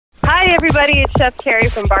Hey, everybody, it's Chef Carrie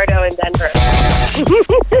from Bardo in Denver.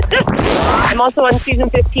 I'm also on season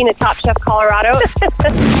 15 of Top Chef Colorado,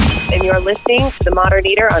 and you're listening to The Modern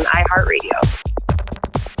Eater on iHeartRadio.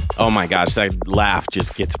 Oh, my gosh, that laugh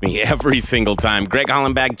just gets me every single time. Greg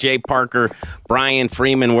Hollenbach, Jay Parker, Brian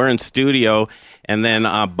Freeman, we're in studio. And then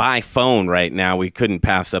by phone right now, we couldn't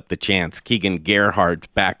pass up the chance. Keegan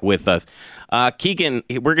Gerhard back with us. Keegan,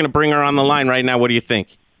 we're going to bring her on the line right now. What do you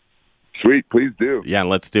think? Sweet, please do. Yeah,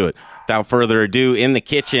 let's do it. Without further ado, in the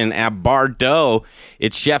kitchen at Bardo,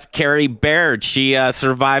 it's Chef Carrie Baird. She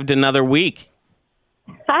survived another week.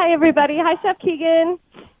 Hi, everybody. Hi, Chef Keegan.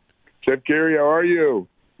 Chef Carrie, how are you?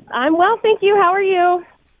 I'm well, thank you. How are you?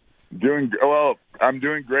 I'm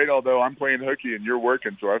doing great, although I'm playing hooky and you're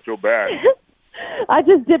working, so I feel bad. I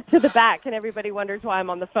just dipped to the back, and everybody wonders why I'm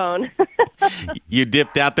on the phone. You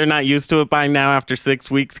dipped out. They're not used to it by now after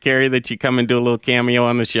 6 weeks, Carrie, that you come and do a little cameo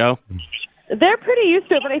on the show? They're pretty used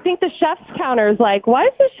to it, but I think the chef's counter is like, why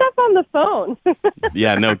is the chef on the phone?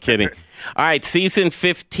 Yeah, no kidding. All right, season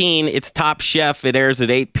 15, it's Top Chef. It airs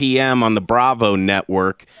at 8 p.m. on the Bravo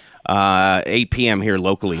network. 8 p.m. here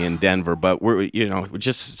locally in Denver, but we're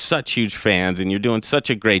just such huge fans, and you're doing such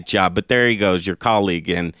a great job. But there he goes, your colleague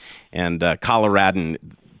and Coloradan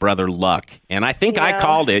brother Luck, and I think I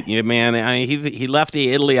called it. He left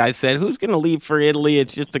Italy. I said, who's going to leave for Italy?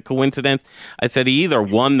 It's just a coincidence. I said he either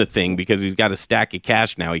won the thing because he's got a stack of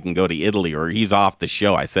cash now, he can go to Italy, or he's off the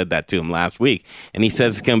show. I said that to him last week, and he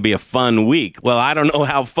says it's going to be a fun week. Well, I don't know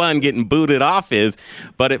how fun getting booted off is,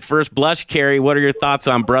 but at first blush, Carrie, what are your thoughts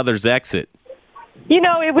on Brother's exit?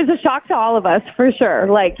 It was a shock to all of us, for sure.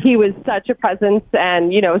 Like, he was such a presence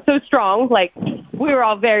and, so strong. Like, we were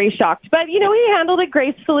all very shocked. But, he handled it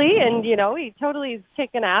gracefully, and, he totally is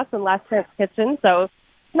kicking ass in Last Chance Kitchen. So,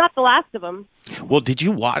 not the last of them. Well, did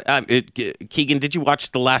you watch, Keegan, did you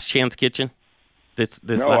watch The Last Chance Kitchen?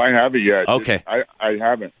 I haven't yet. Okay. I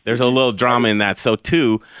haven't. There's a little drama in that. So,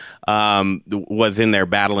 two was in there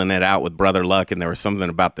battling it out with Brother Luck, and there was something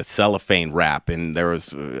about the cellophane wrap, and there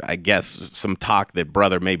was, I guess, some talk that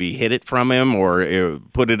Brother maybe hid it from him or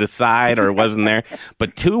put it aside or wasn't there.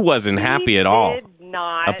 But two wasn't happy at all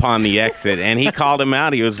upon the exit, and he called him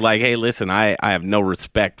out. He was like, hey, listen, I have no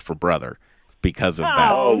respect for Brother because of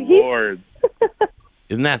that. Oh, Lord.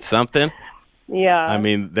 Isn't that something? Yeah. I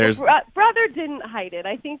mean, there's... Brother didn't hide it.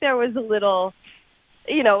 I think there was a little,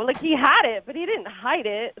 like he had it, but he didn't hide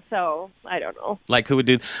it. So, I don't know. Like who would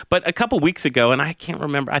do... But a couple weeks ago, and I can't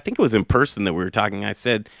remember, I think it was in person that we were talking, I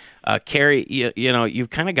said, Carrie, you've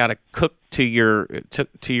kind of got to cook to your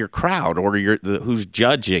crowd or who's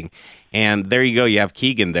judging. And there you go. You have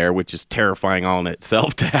Keegan there, which is terrifying all in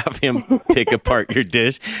itself to have him pick apart your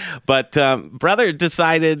dish. But Brother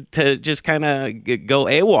decided to just kind of go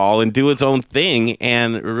AWOL and do his own thing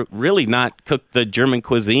and really not cook the German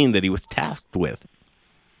cuisine that he was tasked with.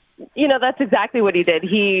 That's exactly what he did.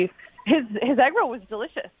 His egg roll was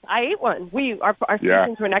delicious. I ate one. Our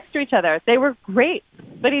stations were next to each other. They were great,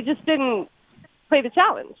 but he just didn't play the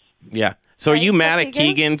challenge. Yeah. So are you mad at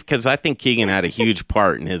Keegan? Because I think Keegan had a huge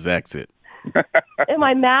part in his exit. Am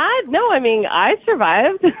I mad? No, I mean, I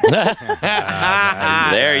survived.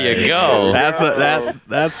 There you go.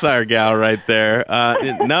 That's our gal right there.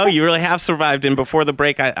 No, you really have survived. And before the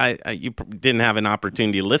break, you didn't have an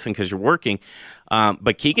opportunity to listen because you're working.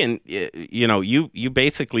 But Keegan, you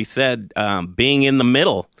basically said being in the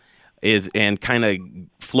middle and kind of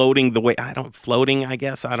floating the way I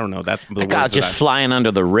guess I don't know. That's the word. Just flying under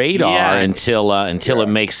the radar until it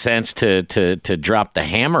makes sense to drop the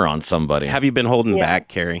hammer on somebody. Have you been holding back,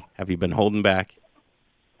 Carrie? Have you been holding back?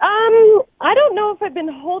 I don't know if I've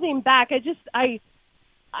been holding back. I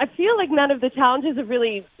feel like none of the challenges have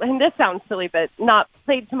really, and this sounds silly, but not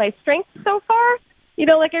played to my strengths so far.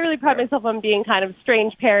 I really pride myself on being kind of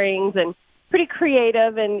strange pairings and pretty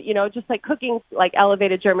creative, and just like cooking like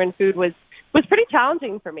elevated German food was pretty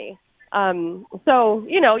challenging for me. So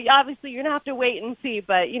obviously you're gonna have to wait and see,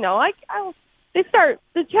 but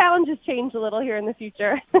the challenges change a little here in the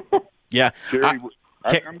future. Yeah,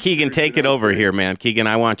 Keegan, take it over here, man. Keegan,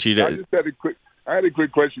 I want you to. I had a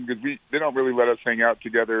quick question because they don't really let us hang out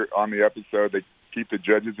together on the episode. They keep the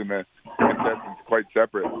judges and the contestants quite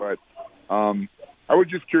separate. But I was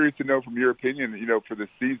just curious to know from your opinion, for the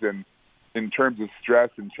season, in terms of stress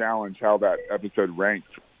and challenge, how that episode ranks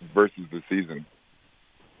versus the season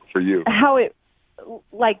for you. Sorry,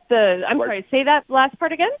 say that last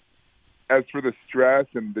part again? As for the stress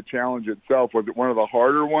and the challenge itself, was it one of the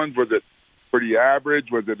harder ones? Was it pretty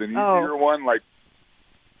average? Was it an easier one?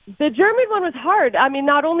 The German one was hard. I mean,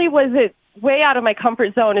 not only was it way out of my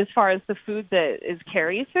comfort zone as far as the food that is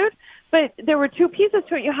Carrie's food, but there were two pieces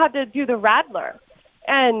to it. You had to do the Radler.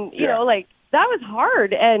 And, you know, like, that was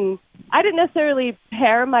hard. And I didn't necessarily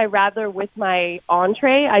pair my Radler with my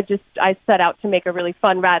entree. I set out to make a really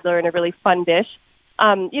fun Radler and a really fun dish.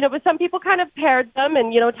 You know, but some people kind of paired them,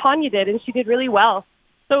 and, you know, Tanya did, and she did really well.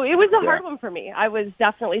 So it was a hard one for me. I was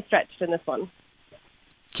definitely stretched in this one.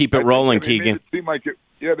 Keep it rolling, Keegan. They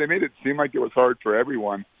made it seem like it was hard for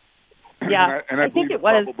everyone. Yeah, and I think it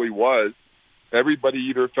was. was. Probably was. Everybody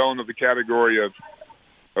either fell into the category of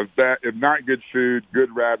not good food, good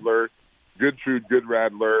Radler, good food, good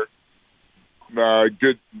Radler,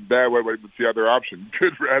 good bad. What's the other option?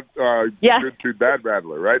 Good food, bad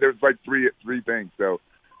Radler. Right? There's like three things. So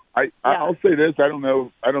I'll say this: I don't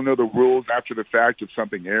know the rules after the fact of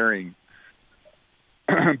something airing,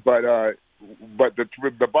 but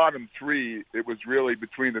the bottom three, it was really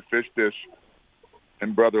between the fish dish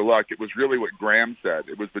and Brother Luck. It was really what Graham said.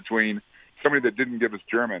 It was between somebody that didn't give us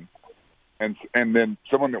German and then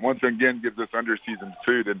someone that once again gives us underseasoned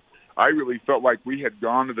food. And I really felt like we had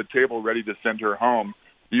gone to the table ready to send her home,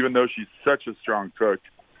 even though she's such a strong cook,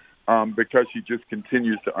 because she just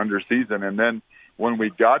continues to underseason. And then when we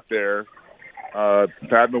got there,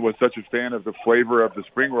 Padma was such a fan of the flavor of the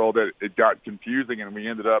spring roll that it got confusing, and we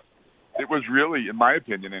ended up, it was really, in my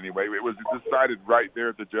opinion anyway, it was decided right there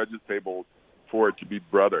at the judges' table for it to be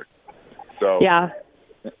Brother. So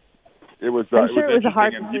it was. I'm sure it was a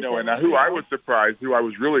hard decision. You know, and who I was surprised, who I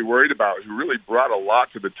was really worried about, who really brought a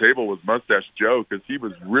lot to the table was Mustache Joe, because he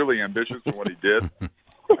was really ambitious in what he did,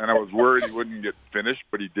 and I was worried he wouldn't get finished,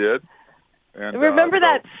 but he did. And remember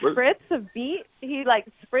that spritz of beet? He like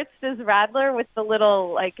spritzed his Radler with the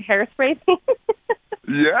little like hairspray thing.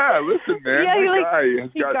 Yeah, listen, man, that guy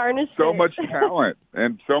has got so much talent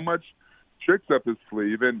and so much tricks up his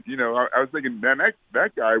sleeve. And, you know, I was thinking, man,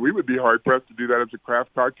 that guy, we would be hard-pressed to do that as a craft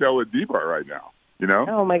cocktail at D-Bar right now, you know?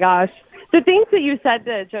 Oh, my gosh. The things that you said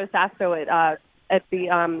to Joe Sasso at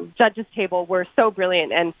the judges' table were so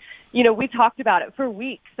brilliant. And, you know, we talked about it for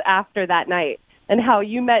weeks after that night and how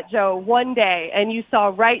you met Joe one day and you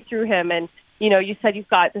saw right through him. And, you know, you said you've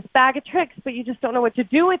got this bag of tricks, but you just don't know what to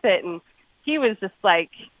do with it. And he was just, like,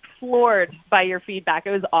 floored by your feedback.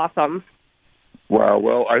 It was awesome. Wow.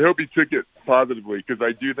 Well, I hope he took it positively, because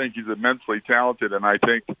I do think he's immensely talented, and I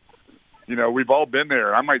think, you know, we've all been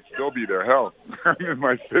there. I might still be there. Hell, I'm in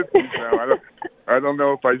my 50s now. I don't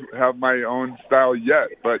know if I have my own style yet,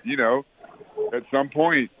 but, you know, at some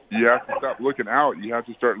point you have to stop looking out. You have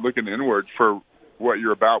to start looking inward for what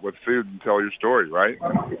you're about with food and tell your story, right?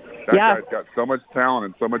 That guy's got so much talent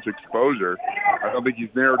and so much exposure. I don't think he's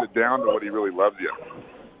narrowed it down to what he really loves yet.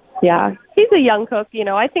 Yeah, he's a young cook. You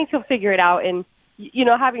know, I think he'll figure it out. And, you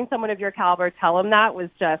know, having someone of your caliber tell him that was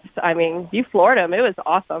just, I mean, you floored him. It was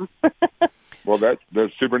awesome. Well, that's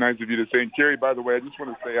super nice of you to say. And, Carrie, by the way, I just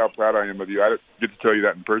want to say how proud I am of you. I didn't get to tell you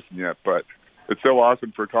that in person yet, but it's so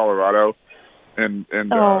awesome for Colorado. And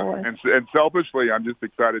selfishly, I'm just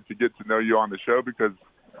excited to get to know you on the show, because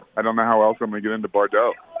I don't know how else I'm going to get into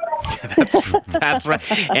Bordeaux. That's right.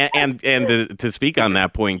 And to speak on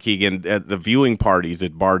that point, Keegan, the viewing parties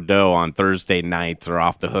at Bordeaux on Thursday nights are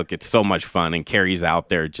off the hook. It's so much fun, and Carrie's out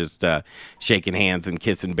there just shaking hands and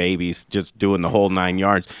kissing babies, just doing the whole 9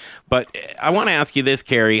 yards. But I want to ask you this,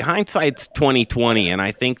 Carrie. Hindsight's 20/20, and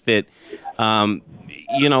I think that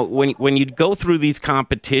you know, when you go through these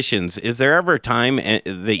competitions, is there ever a time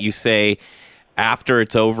that you say, after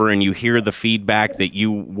it's over and you hear the feedback, that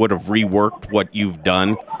you would have reworked what you've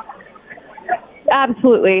done?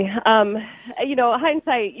 Absolutely. You know,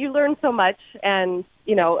 hindsight, you learn so much. And,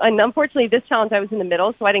 you know, and unfortunately this challenge I was in the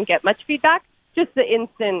middle, so I didn't get much feedback, just the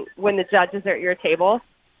instant when the judges are at your table.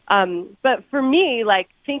 But for me, like,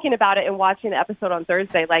 thinking about it and watching the episode on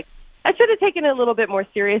Thursday, like, I should have taken it a little bit more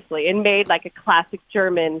seriously and made like a classic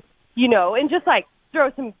German, you know, and just like throw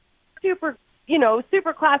some super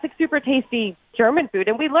classic, super tasty German food.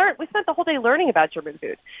 And we spent the whole day learning about German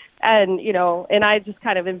food. And, you know, and I just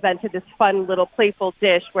kind of invented this fun little playful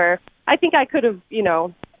dish where I think I could have, you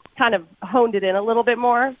know, kind of honed it in a little bit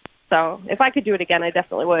more. So if I could do it again, I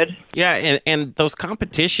definitely would. Yeah. And those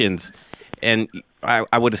competitions, and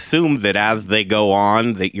I would assume that as they go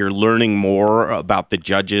on, that you're learning more about the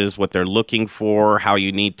judges, what they're looking for, how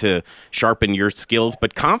you need to sharpen your skills.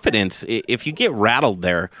 But confidence, if you get rattled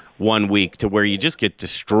there one week to where you just get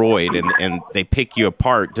destroyed and they pick you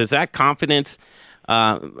apart, does that confidence,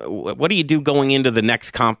 what do you do going into the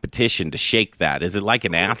next competition to shake that? Is it like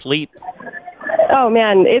an athlete? Oh,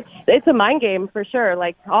 man, it's a mind game for sure.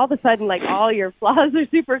 Like, all of a sudden, like, all your flaws are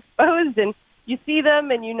super exposed, and you see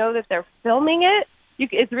them and you know that they're filming it.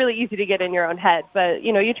 It's really easy to get in your own head. But,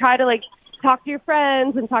 you know, you try to, like, talk to your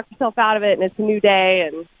friends and talk yourself out of it, and it's a new day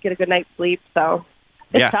and get a good night's sleep. So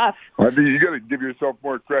It's tough. I think you got to give yourself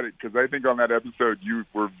more credit, because I think on that episode you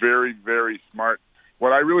were very, very smart.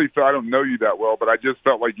 What I really thought, I don't know you that well, but I just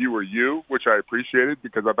felt like you were you, which I appreciated,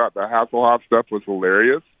 because I thought the Hasselhoff stuff was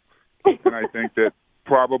hilarious. And I think that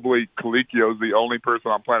probably Colicchio is the only person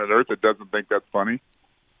on planet Earth that doesn't think that's funny.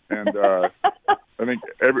 And I think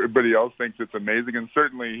everybody else thinks it's amazing. And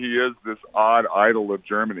certainly he is this odd idol of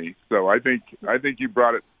Germany. So I think you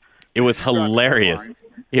brought it. It was hilarious.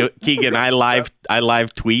 Keegan, I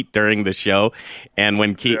live tweet during the show, and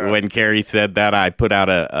when Carrie said that, I put out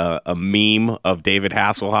a meme of David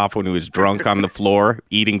Hasselhoff when he was drunk on the floor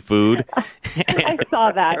eating food. I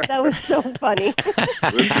saw that. That was so funny.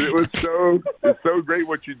 It's so great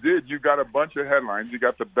what you did. You got a bunch of headlines. You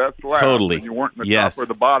got the best laugh. Totally. And you weren't in the top or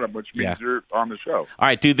the bottom, which means you're on the show. All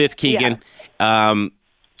right, do this, Keegan. Yeah.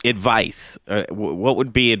 Advice. What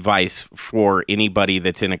would be advice for anybody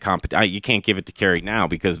that's in a competition? You can't give it to Carrie now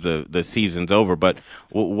because the season's over, but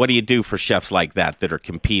what do you do for chefs like that are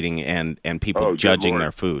competing and people judging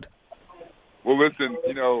their food? Well, listen,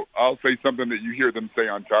 I'll say something that you hear them say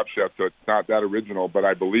on Top Chef, so it's not that original, but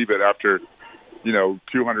I believe it after,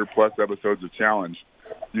 200-plus episodes of Challenge.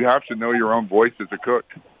 You have to know your own voice as a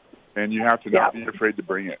cook, and you have to not be afraid to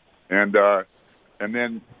bring it. And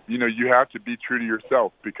then, you have to be true to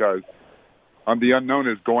yourself, because the unknown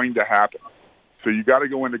is going to happen. So you got to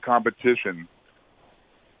go into competition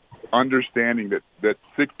understanding that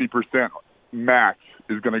 60% max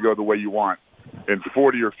is going to go the way you want, and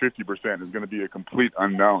 40 or 50% is going to be a complete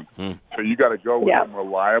unknown. So you got to go with some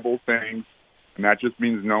reliable things, and that just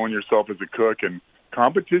means knowing yourself as a cook. And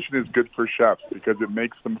competition is good for chefs because it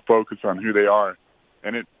makes them focus on who they are.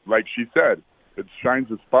 And it, like she said, it shines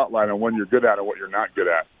a spotlight on what you're good at and what you're not good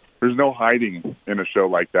at. There's no hiding in a show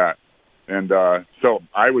like that. And so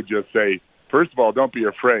I would just say, first of all, don't be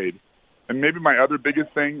afraid. And maybe my other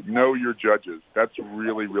biggest thing, know your judges. That's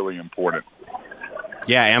really, really important.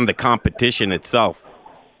 Yeah, and the competition itself.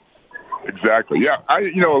 Exactly. Yeah.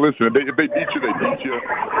 Listen, if they beat you, they beat you.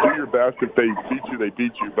 Do your best. If they beat you, they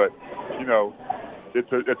beat you. But,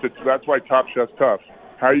 that's why Top Chef's tough.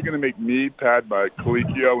 How are you going to make me, Padma,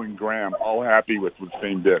 Colicchio, and Graham all happy with the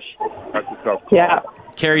same dish? That's a tough call. Yeah.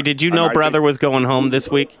 Carrie, did you know Brother was going home this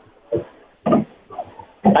week?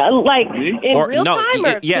 Like in real time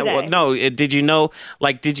or yeah, today? Well, no. Did you know?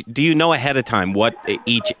 Do you know ahead of time what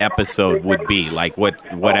each episode would be? Like what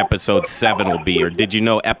episode 7 will be, or did you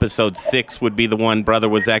know episode 6 would be the one Brother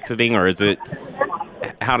was exiting, or is it?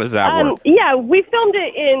 How does that work? Yeah, we filmed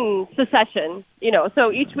it in succession.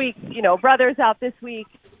 So each week, Brother's out this week,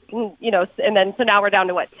 and then so now we're down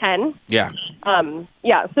to 10. Yeah.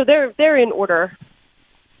 So they're in order.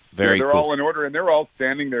 Very they're cool. all in order, and they're all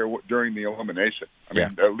standing there during the elimination. I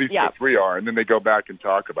mean, at least the 3 are, and then they go back and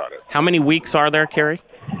talk about it. How many weeks are there, Carrie?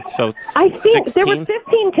 So I think 16? there were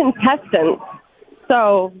 15 contestants,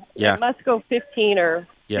 so it must go 15 or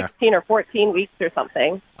 16 or 14 weeks or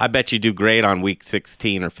something. I bet you do great on week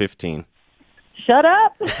 16 or 15. Shut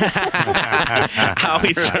up. I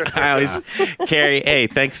always, Carrie, hey,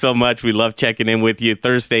 thanks so much. We love checking in with you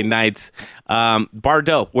Thursday nights.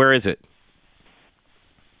 Bardot, where is it?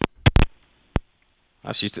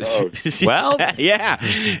 Well, yeah.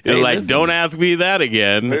 Hey, don't ask me that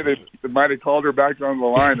again. They might have called her back on the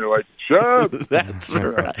line. They're like, shut. That's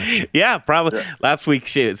right. Yeah, probably. Yeah. Last week,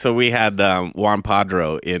 so we had Juan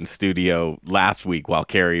Padro in studio last week while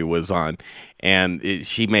Carrie was on, and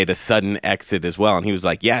she made a sudden exit as well. And he was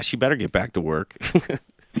like, yeah, she better get back to work.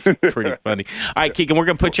 It's pretty funny. All right, Keegan, we're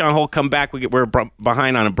going to put you on hold. Come back. We're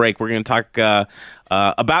behind on a break. We're going to talk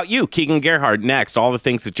about you, Keegan Gerhard, next. All the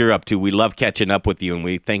things that you're up to. We love catching up with you, and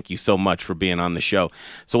we thank you so much for being on the show.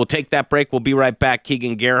 So we'll take that break. We'll be right back.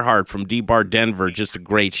 Keegan Gerhard from D-Bar Denver, just a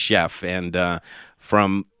great chef, and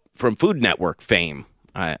from Food Network fame,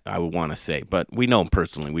 I would want to say. But we know him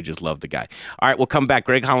personally. We just love the guy. All right, we'll come back.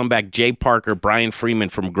 Greg Hollenbeck, Jay Parker, Brian Freeman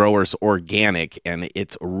from Growers Organic, and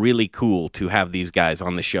it's really cool to have these guys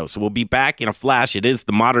on the show. So we'll be back in a flash. It is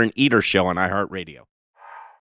the Modern Eater Show on iHeartRadio.